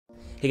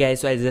Hey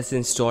guys, so I just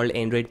installed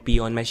Android P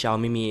on my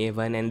Xiaomi Mi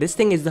A1 and this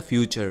thing is the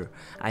future.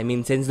 I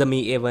mean, since the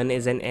Mi A1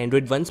 is an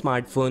Android 1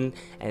 smartphone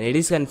and it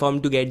is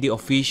confirmed to get the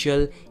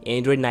official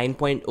Android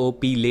 9.0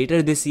 P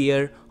later this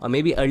year or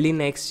maybe early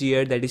next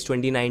year, that is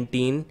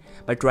 2019.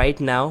 But right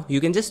now, you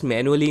can just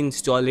manually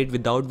install it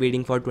without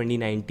waiting for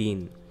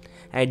 2019.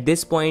 At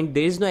this point,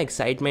 there is no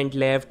excitement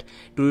left.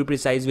 To be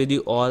precise with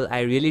you all,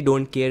 I really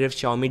don't care if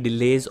Xiaomi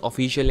delays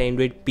official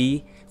Android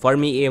P for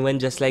Mi A1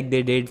 just like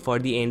they did for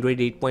the Android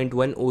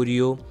 8.1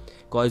 Oreo,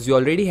 cause you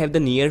already have the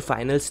near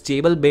final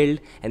stable build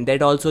and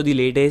that also the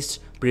latest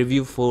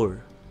preview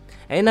 4.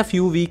 And in a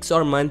few weeks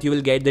or month you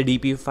will get the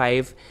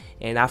DP5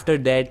 and after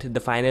that the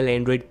final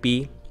Android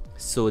P.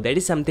 So that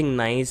is something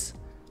nice.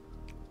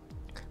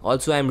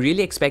 Also, I'm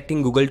really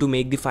expecting Google to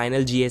make the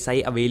final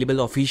GSI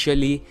available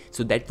officially,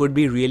 so that would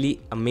be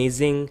really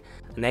amazing.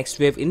 Next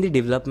wave in the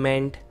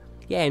development.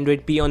 Yeah,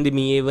 Android P on the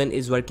Mi A1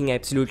 is working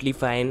absolutely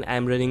fine.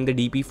 I'm running the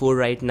DP4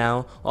 right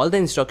now. All the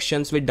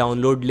instructions with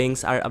download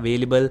links are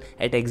available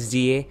at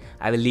XDA.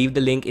 I will leave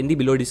the link in the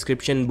below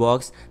description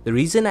box. The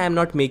reason I am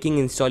not making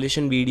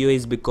installation video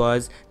is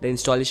because the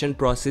installation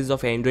process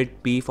of Android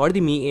P for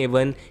the Mi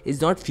A1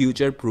 is not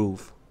future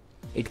proof.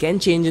 It can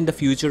change in the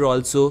future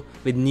also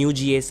with new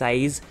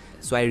GSIs,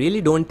 so I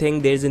really don't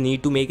think there's a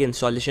need to make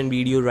installation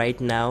video right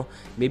now.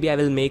 Maybe I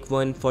will make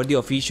one for the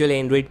official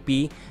Android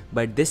P,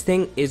 but this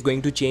thing is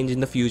going to change in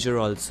the future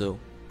also.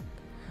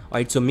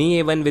 Alright, so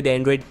Mi A1 with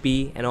Android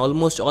P and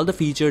almost all the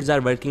features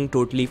are working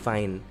totally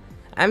fine.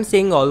 I'm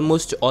saying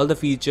almost all the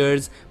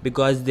features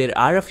because there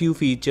are a few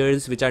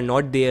features which are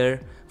not there.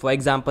 For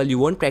example, you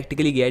won't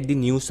practically get the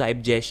new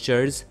swipe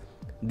gestures.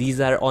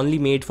 These are only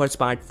made for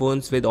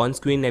smartphones with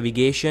on-screen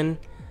navigation.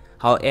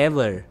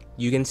 However,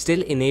 you can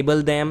still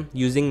enable them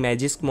using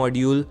Magisk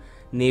module,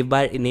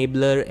 navbar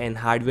enabler and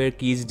hardware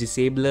keys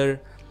disabler.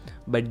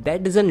 But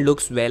that doesn't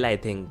look well, I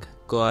think,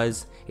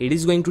 cause it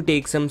is going to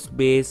take some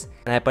space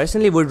and I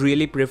personally would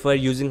really prefer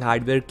using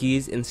hardware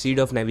keys instead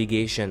of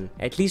navigation,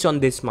 at least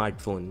on this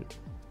smartphone.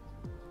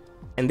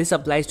 And this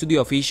applies to the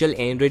official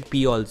Android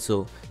P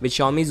also, which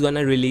Xiaomi is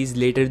gonna release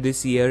later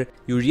this year.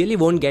 You really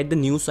won't get the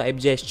new swipe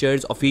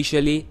gestures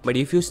officially, but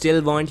if you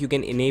still want, you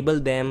can enable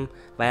them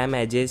via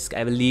Magisk.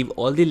 I will leave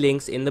all the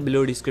links in the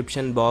below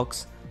description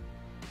box.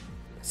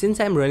 Since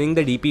I'm running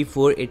the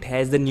DP4, it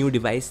has the new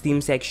device theme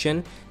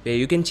section where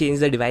you can change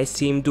the device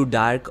theme to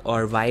dark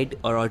or white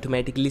or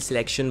automatically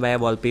selection via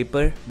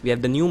wallpaper. We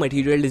have the new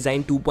material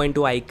design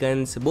 2.0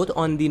 icons both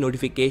on the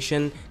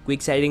notification,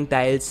 quick setting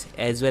tiles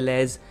as well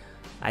as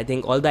I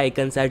think all the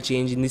icons are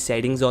changed in the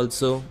settings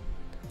also.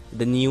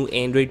 The new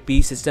Android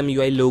P system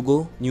UI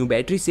logo, new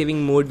battery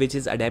saving mode which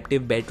is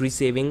adaptive battery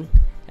saving,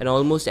 and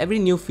almost every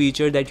new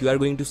feature that you are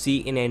going to see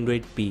in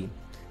Android P.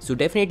 So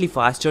definitely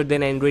faster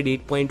than Android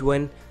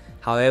 8.1.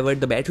 However,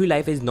 the battery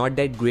life is not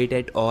that great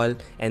at all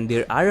and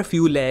there are a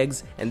few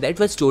lags and that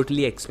was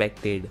totally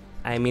expected.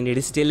 I mean, it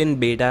is still in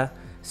beta,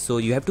 so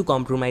you have to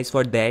compromise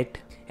for that.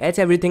 As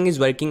everything is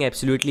working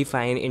absolutely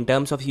fine in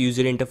terms of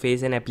user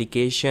interface and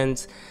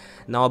applications.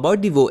 Now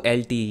about the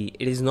VoLTE,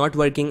 it is not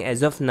working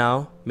as of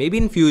now. Maybe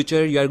in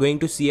future you are going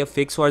to see a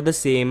fix for the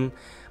same,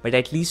 but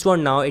at least for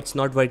now it's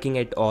not working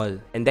at all.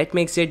 And that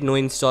makes it no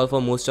install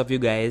for most of you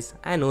guys.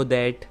 I know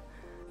that.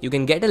 You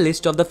can get a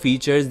list of the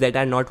features that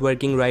are not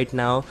working right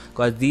now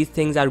cause these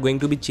things are going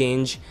to be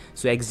changed.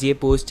 So XDA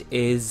post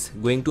is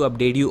going to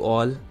update you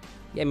all.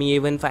 Yeah, Mi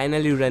A1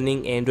 finally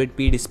running Android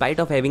P despite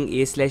of having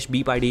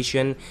A/B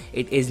partition.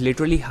 It is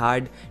literally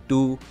hard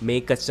to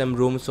make custom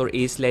ROMs for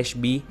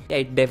A/B. Yeah,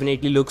 it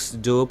definitely looks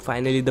dope.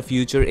 Finally the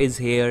future is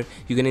here.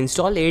 You can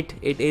install it.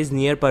 It is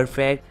near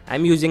perfect.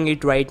 I'm using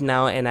it right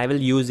now and I will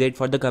use it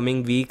for the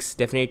coming weeks.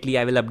 Definitely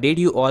I will update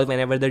you all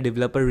whenever the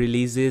developer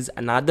releases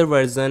another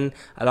version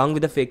along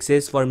with the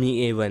fixes for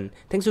Mi A1.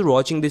 Thanks for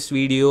watching this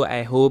video.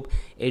 I hope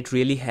it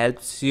really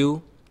helps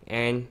you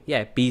and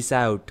yeah, peace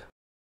out.